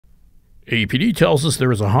APD tells us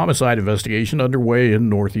there is a homicide investigation underway in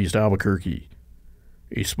northeast Albuquerque.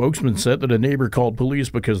 A spokesman said that a neighbor called police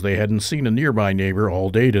because they hadn't seen a nearby neighbor all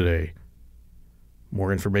day today.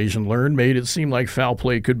 More information learned made it seem like foul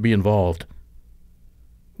play could be involved.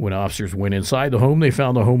 When officers went inside the home, they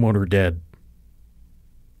found the homeowner dead.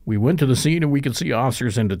 We went to the scene and we could see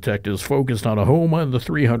officers and detectives focused on a home on the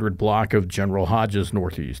 300 block of General Hodges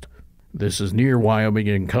Northeast. This is near Wyoming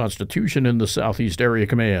and Constitution in the Southeast Area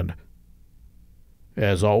Command.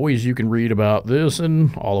 As always, you can read about this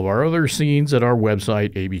and all of our other scenes at our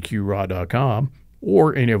website, abqraw.com,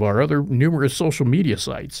 or any of our other numerous social media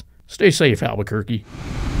sites. Stay safe, Albuquerque.